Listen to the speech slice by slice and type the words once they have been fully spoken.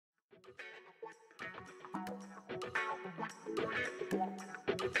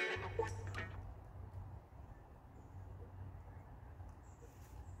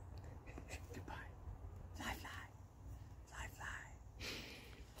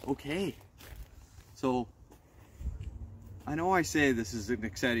Okay, so I know I say this is an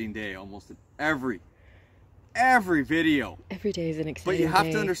exciting day almost in every video. Every day is an exciting day. But you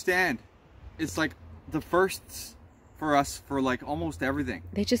have to understand, it's like the firsts for us for like almost everything.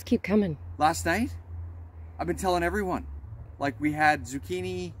 They just keep coming. Last night, I've been telling everyone, like we had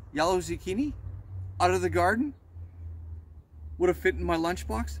zucchini, yellow zucchini out of the garden. Would have fit in my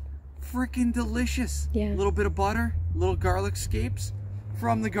lunchbox. Freaking delicious. Yeah. A little bit of butter, little garlic scapes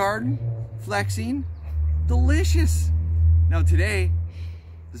from the garden, flexing, delicious. Now today,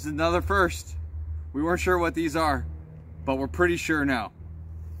 this is another first. We weren't sure what these are, but we're pretty sure now.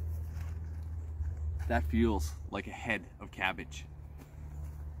 That feels like a head of cabbage.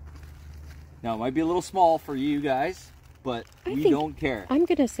 Now it might be a little small for you guys, but we don't care. I'm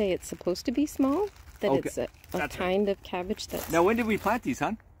gonna say it's supposed to be small, that okay. it's a kind of cabbage that's... Now when did we plant these,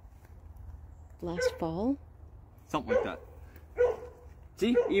 hon? Last fall? Something like that.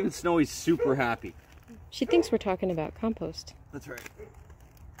 See, even Snowy's super happy. She thinks we're talking about compost. That's right.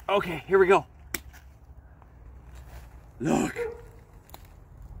 Okay, here we go. Look,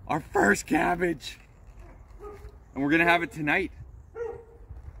 our first cabbage. And we're gonna have it tonight.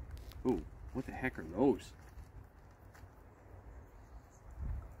 Ooh, what the heck are those?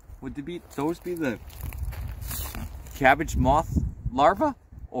 Would those be the cabbage moth larva?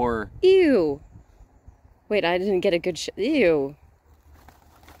 Or... Ew. Wait, I didn't get a good ew.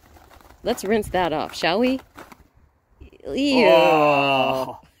 Let's rinse that off, shall we? Ew.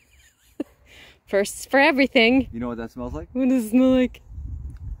 Oh. Firsts for everything. You know what that smells like? What does it smell like?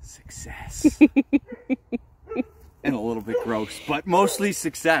 Success. And a little bit gross, but mostly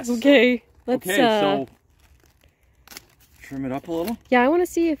success. Okay, let's so trim it up a little. Yeah, I want to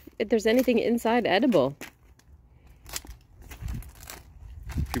see if there's anything inside edible.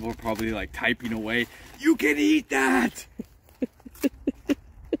 People are probably like typing away, you can eat that!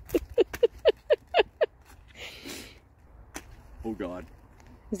 Oh God.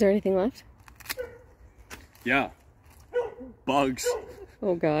 Is there anything left? Yeah. Bugs.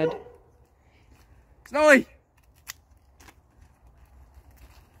 Oh God. Snowy!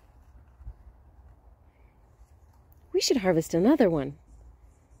 We should harvest another one.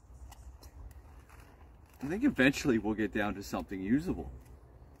 I think eventually we'll get down to something usable.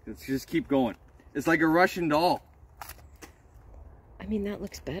 Let's just keep going. It's like a Russian doll. I mean, that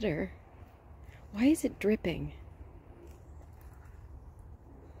looks better. Why is it dripping?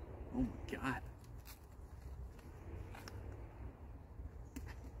 Oh my God.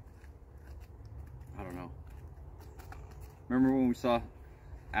 I don't know. Remember when we saw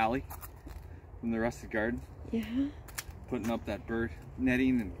Allie from the rest of the garden? Yeah. Putting up that bird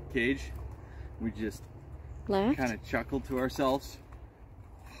netting and cage. We just laughed? Kind of chuckled to ourselves.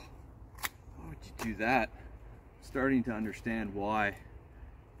 Why would you do that? Starting to understand why.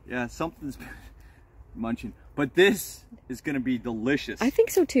 Yeah, something's munching. But this is going to be delicious. I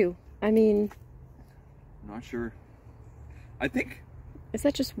think so too. I mean... I'm not sure. I think... Is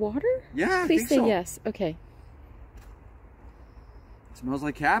that just water? Yeah, Please I think say so. yes. Okay. It smells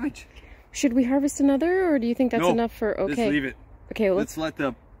like cabbage. Should we harvest another, or do you think that's enough for... Okay. Let's leave it. Okay, well, let's let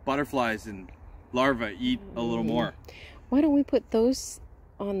the butterflies and larvae eat a little more. Why don't we put those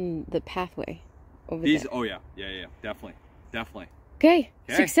on the pathway over there? Oh yeah. Yeah, definitely. Definitely. Okay,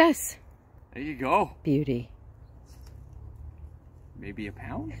 success. There you go. Beauty. Maybe a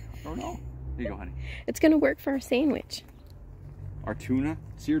pound? I don't know. There you go, honey. It's gonna work for our sandwich. Our tuna,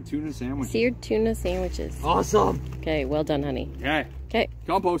 seared tuna sandwich. Seared tuna sandwiches. Awesome. Okay, well done, honey. Okay. Okay.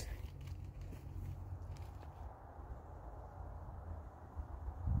 Compost.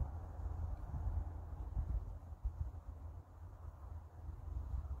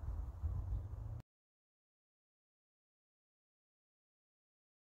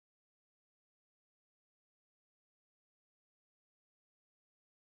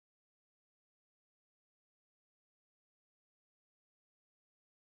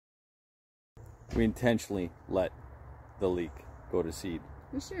 We intentionally let the leek go to seed.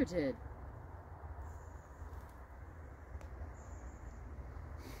 We sure did.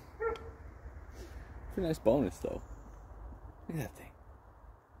 It's a nice bonus though. Look at that thing.